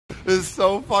is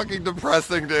so fucking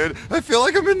depressing, dude. I feel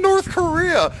like I'm in North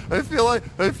Korea. I feel like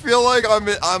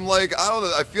I'm like, I don't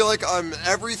know, I feel like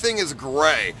everything is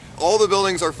gray. All the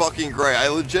buildings are fucking gray. I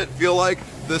legit feel like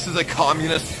this is a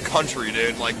communist country,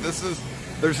 dude. Like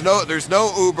there's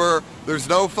no Uber, there's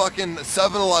no fucking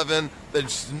 7-Eleven,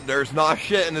 there's not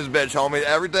shit in this bitch, homie.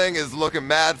 Everything is looking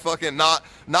mad fucking not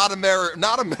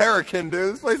American,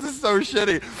 dude. This place is so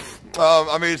shitty.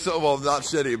 I mean, well, not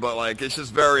shitty, but like it's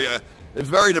just it's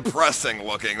very depressing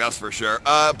looking, that's for sure.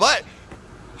 But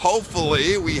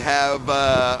hopefully we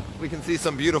can see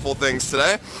some beautiful things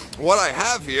today. What I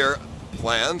have here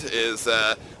planned is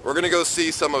we're gonna go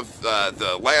see some of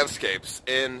the landscapes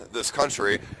in this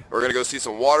country. We're gonna go see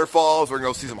some waterfalls. We're gonna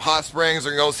go see some hot springs.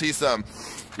 We're gonna go see some,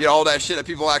 you know, all that shit that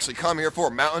people actually come here for,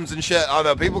 mountains and shit. I don't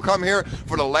know, people come here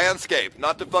for the landscape,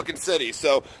 not the fucking city.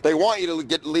 So they want you to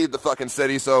leave the fucking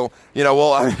city. So, you know,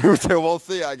 we'll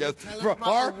see, I guess.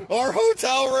 Our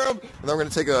hotel room. And then we're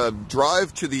gonna take a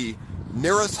drive to the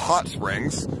nearest hot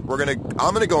springs. I'm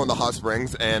gonna go in the hot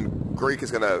springs, and Greek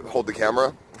is gonna hold the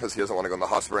camera because he doesn't want to go in the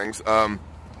hot springs.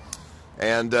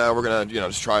 And we're gonna, you know,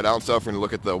 just try it out and stuff. We're gonna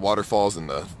look at the waterfalls and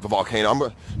the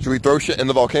volcano. Should we throw shit in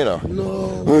the volcano?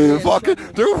 No. Fuck it,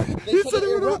 dude. He said it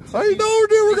erupts. I know,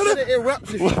 dude.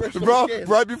 We're gonna bro,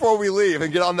 right before we leave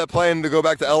and get on that plane to go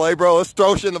back to LA, bro. Let's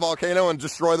throw shit in the volcano and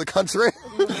destroy the country.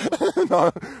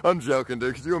 No, I'm joking,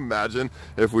 dude. Could you imagine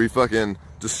if we fucking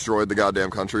destroyed the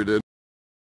goddamn country, dude?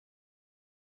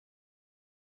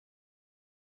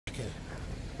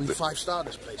 We 5-star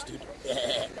this place, dude.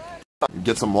 Yeah.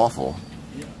 Get some waffle.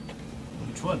 Yeah.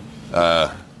 Which one?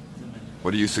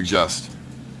 What do you suggest?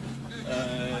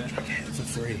 For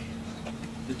free.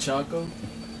 The Choco?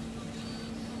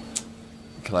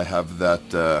 Can I have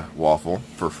that waffle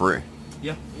for free?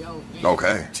 Yeah.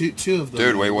 Okay. Two of them.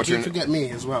 Dude, wait, what's your name? Don't forget me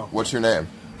as well. What's your name?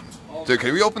 Dude,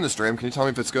 can we open the stream? Can you tell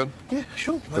me if it's good? Yeah,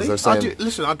 sure. They're saying,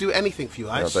 Listen, I'll do anything for you,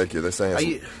 guys. no, thank you. They're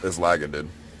saying it's lagging, dude.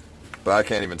 But I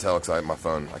can't even tell because I have my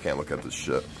phone. I can't look at this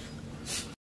shit.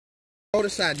 Hold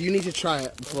aside. You need to try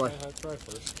it before. I try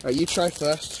first. Alright, you try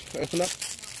first. Open up.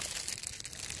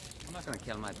 I'm not gonna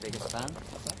kill my biggest fan.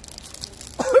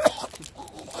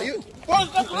 Are you?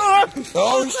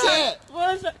 Oh shit!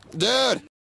 What is it? Dude!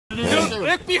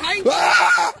 Look behind you!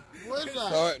 Ah! What is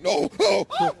that? Alright, no,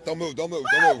 don't move.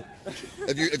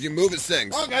 If you move, it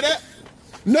sings. Oh, got it.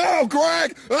 No,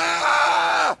 Greg!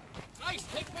 Ah! Guys,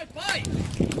 take my bike!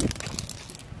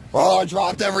 Oh, I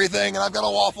dropped everything and I've got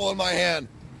a waffle in my hand.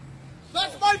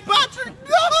 That's my battery.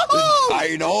 No!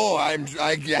 I know. I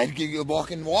give you a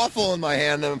walking waffle in my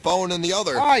hand and a phone in the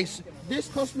other. Ice. This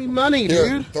cost me money, Here,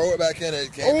 dude. throw it back in.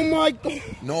 Oh my god.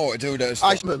 No, dude.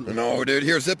 Iceman. No, dude.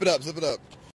 Here, zip it up.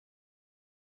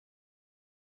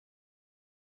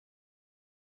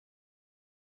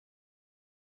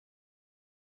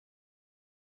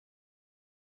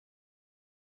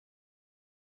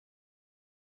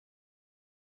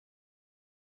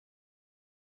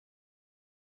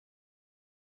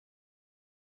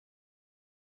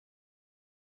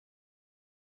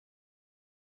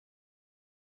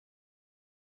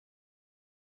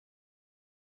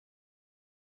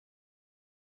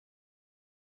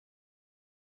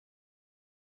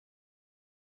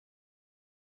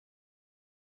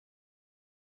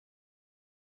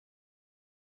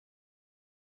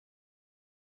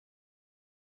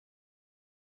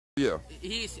 You.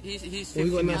 He's 15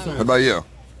 years How old. about you?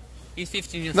 He's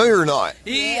 15 years No, old. you're not.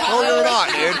 No, No, you're not,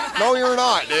 dude. No, you're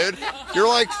not, dude. You're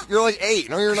like 8.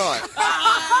 No, you're not.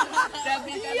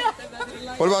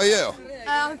 What about you?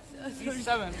 He's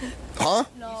 7. Huh?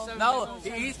 No,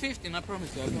 he's 15, I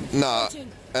promise you. Nah.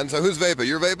 And so who's vaping?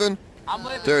 You're vaping? I'm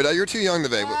vaping. Dude, you're too young to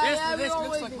vape. This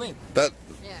looks like vape.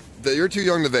 That you're too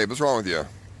young to vape. What's wrong with you?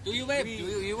 Do you vape? Do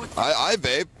you I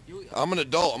vape. I'm an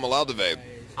adult. I'm allowed to vape.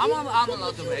 I'm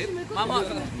allowed to vape. Mama.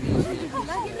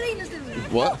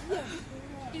 What?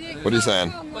 What are you saying?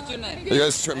 What's your name? Are you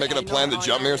guys making a plan to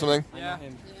jump me or something? Yeah.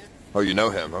 Oh, you know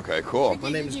him. Okay, cool.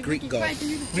 My name is Greek God.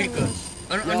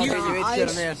 Alright,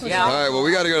 well,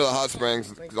 we gotta go to the hot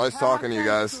springs. Nice talking to you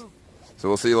guys. So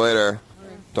we'll see you later.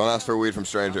 Don't ask for weed from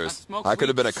strangers. I could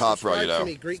have been a cop for all you know.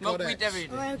 Smoke weed every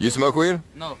day. You smoke weed?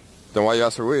 No. Then why you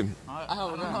ask for weed? I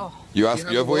don't know. You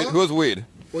have weed? Who has weed?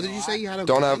 What did you say you had a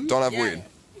Don't have weed.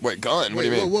 Wait, gun? What do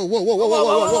you mean?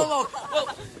 Whoa.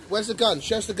 Where's the gun?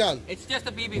 Show us the gun. It's just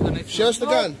a BB gun. Show us the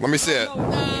gun. Let me see it.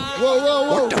 Whoa.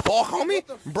 What the fuck, homie?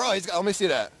 Bro, let me see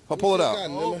that. Pull it out.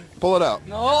 Pull it out.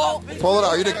 No. Pull it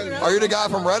out. Are you the guy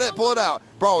from Reddit? Pull it out.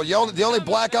 Bro, the only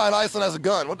black guy in Iceland has a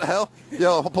gun. What the hell?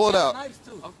 Yo, pull it out.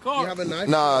 Of course. You have a knife?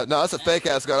 Nah, that's a fake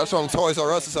ass gun. That's from Toys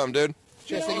R Us or something, dude.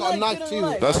 Just they got a knife too.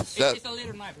 It's a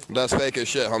little knife. That's fake as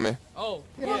shit, homie. Oh.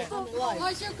 Yeah.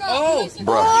 Oh,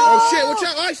 Bro. oh shit! Watch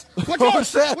out, Ice! Watch out! Oh,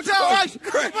 shit. Watch out, Ice!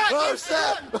 Oh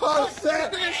shit! Oh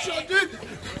shit! Shit, dude!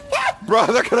 Bro,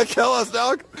 they're gonna kill us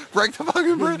now. Break the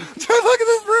fucking bridge. Dude, look at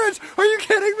this bridge. Are you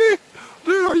kidding me?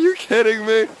 Dude, are you kidding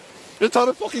me? It's on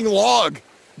a fucking log.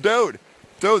 Dude,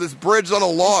 this bridge is on a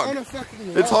log. It's on a fucking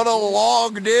log. It's on a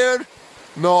log, dude.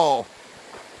 No.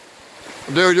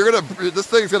 Dude, this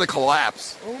thing's gonna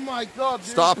collapse. Oh my god, dude.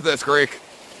 Stop this, Greek.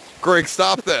 Greek,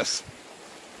 stop this.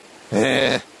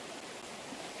 Well,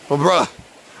 bro,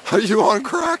 are you on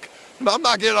crack? No, I'm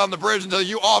not getting on the bridge until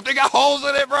you off. They got holes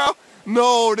in it, bro.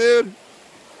 No, dude.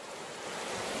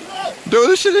 Dude,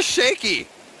 this shit is shaky.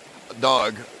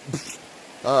 Dog.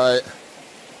 Alright.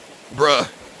 Bruh.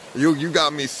 You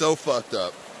got me so fucked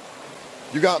up.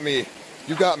 You got me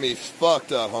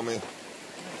fucked up, homie.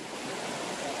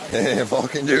 Hey,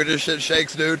 fucking dude, this shit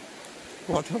shakes, dude.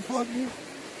 What the fuck, dude?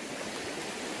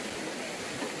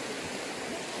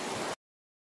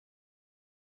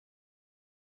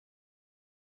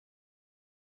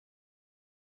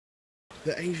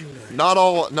 The Asian guy. Not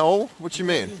all, no? What you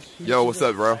mean? Yo, what's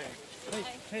up, bro?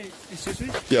 Hey, excuse me?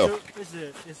 Yo. So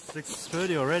it's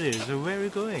 6:30 already, so where are we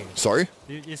going? Sorry?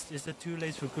 Is it too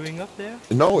late for going up there?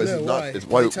 No, it's No, not.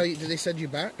 why? It's, Did they send you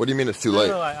back? what do you mean it's too No, late?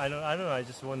 no, I don't know, I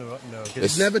just want to know.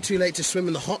 It's never too late to swim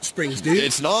in the hot springs, dude.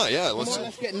 It's not, yeah. Come on,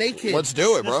 let's get naked. Let's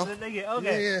do it, bro. Okay.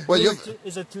 Yeah, yeah. Well, you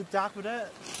Is it too dark for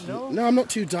that? No? No, I'm not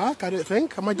too dark, I don't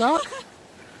think. Am I dark?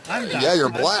 I'm dark. Yeah, you're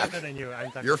I'm black. darker than you.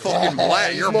 I'm darker. You're fucking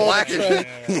black. You're More black as shit.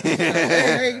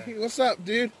 Hey, what's up,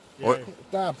 dude? What-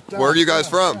 Dab, Where are you guys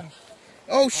from?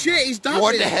 Oh shit, he's dabbing.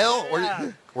 What the hell?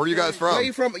 Where are you guys Where are from?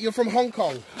 you from? You're from Hong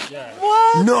Kong.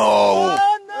 No!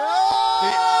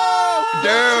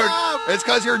 Oh, Dude, it's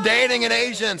because you're dating an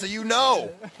Asian, so you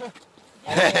know.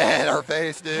 Our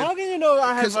face, dude. How can you know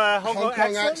I have Because a Hong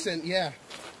Kong accent, yeah.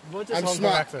 What is I'm Hong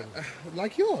smart. Kong accent?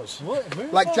 Like yours. Where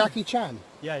Like from? Jackie Chan.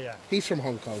 Yeah. He's from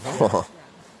Hong Kong, huh?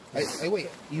 Hey, wait,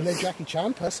 you know Jackie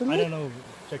Chan personally? I don't know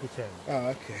Jackie Chan. Oh,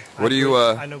 okay. What do you,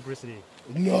 I know Bruce Lee.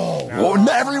 No. Well,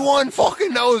 everyone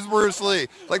fucking knows Bruce Lee.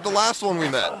 Like the last one we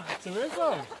met. So where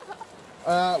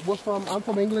from? I'm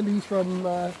from England, he's from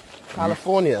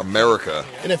California. America.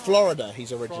 And in Florida,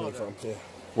 he's originally from. Yeah.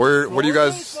 What do you Florida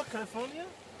guys, is not California?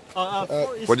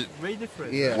 It's what do- way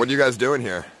different. Yeah. what are you guys doing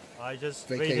here? I just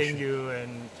Vacation. reading you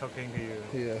and talking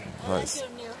to you. Yeah. Nice.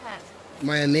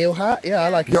 My nail hat? Yeah, I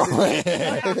like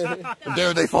it.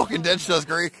 Dude, they fucking ditched us,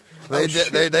 Greek.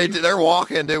 They're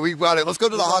walking, dude. We got it. Let's go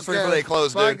to the hot spring before they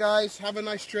close, Bye, dude. guys. Have a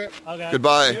nice trip. Okay.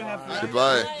 Goodbye. Do you have fun?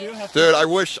 Goodbye. Do you have Dude, I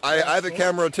wish I have a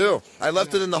camera too. I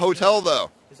left it in the hotel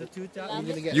though. Is it too dark?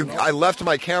 You're gonna get I left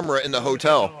my camera in the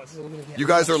hotel. You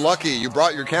guys are lucky. You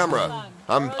brought your camera.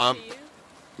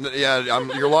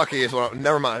 You're lucky. So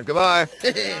never mind. Goodbye.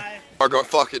 Or go.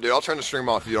 Fuck it, dude. I'll turn the stream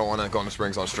off if you don't want to go on the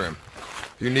springs on stream.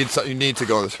 You need to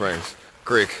go on the springs.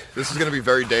 Greek, this is gonna be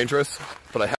very dangerous,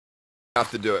 but I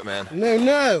have to do it, man.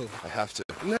 No. I have to.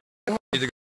 No. I need to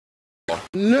go.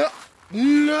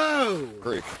 No.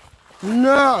 Greek,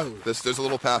 No. there's a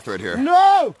little path right here.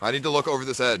 No. I need to look over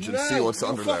this edge and see what's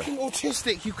under You're there. fucking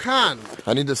autistic. You can't.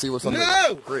 I need to see what's under No.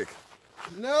 there. Greek.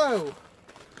 No.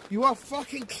 You are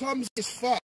fucking clumsy as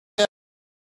fuck.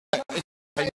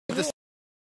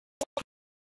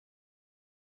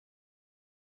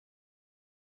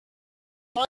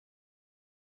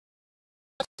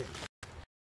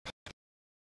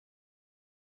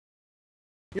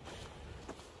 You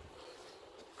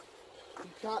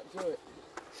can't do it.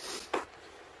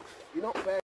 You're not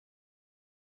Bear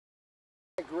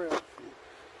Grylls.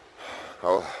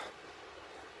 Oh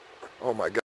my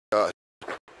God.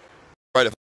 Right,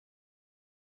 if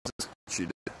she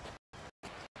did.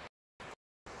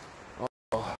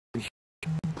 Oh,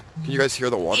 can you guys hear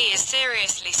the water? He is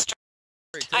seriously struck.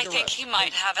 Great, take I a think rest. he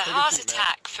might have a Take a heart seat, man.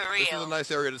 attack for This is a real.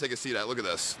 nice area to take a seat at. Look at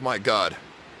this. My God.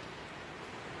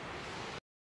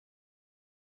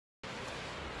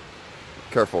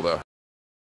 Careful though.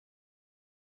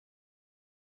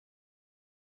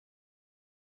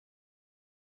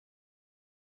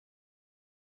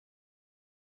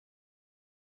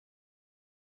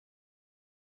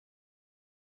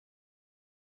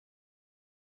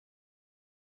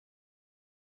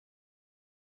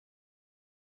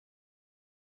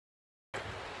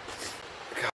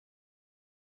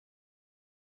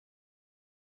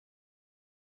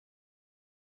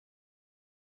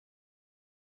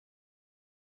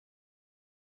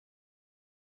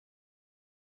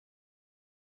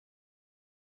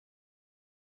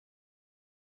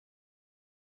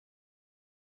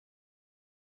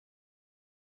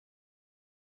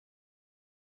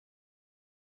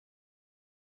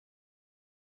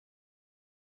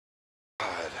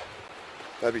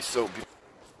 That'd be so beautiful.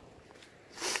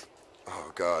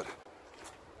 Oh, God.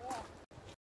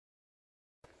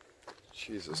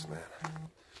 Jesus, man.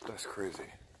 That's crazy.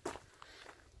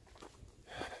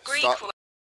 Stop.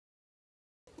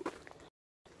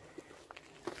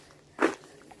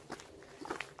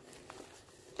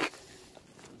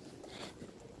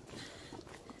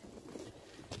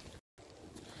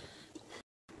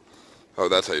 Oh,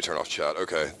 that's how you turn off chat.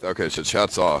 Okay, so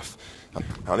chat's off. I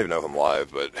don't even know if I'm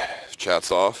live, but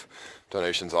chat's off,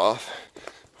 donations off,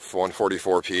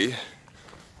 144p.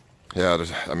 Yeah, there's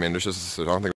just, I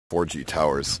don't think 4G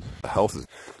towers. The health is,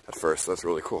 at first, that's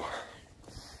really cool.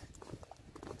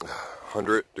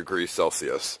 100 degrees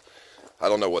Celsius. I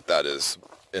don't know what that is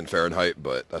in Fahrenheit,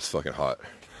 but that's fucking hot.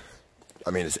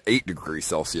 I mean, it's 8 degrees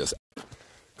Celsius.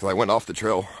 Because I went off the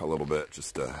trail a little bit,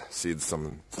 just to see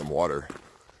some water.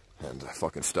 And I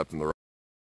fucking stepped in the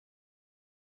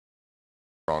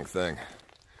wrong thing.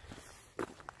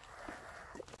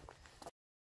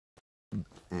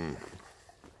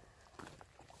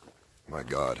 My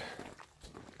God.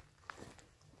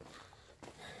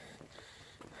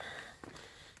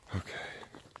 Okay.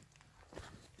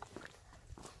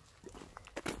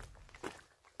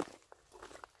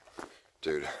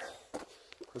 Dude, where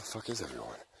the fuck is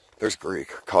everyone? There's Greek.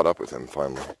 Caught up with him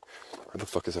finally. Where the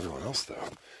fuck is everyone else though?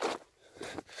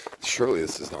 Surely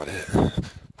this is not it.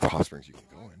 The hot springs you can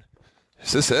go in.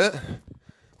 Is this it?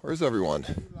 Where's everyone?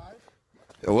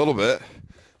 A little bit.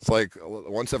 It's like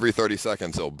once every 30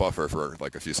 seconds it'll buffer for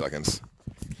like a few seconds.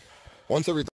 Once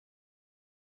every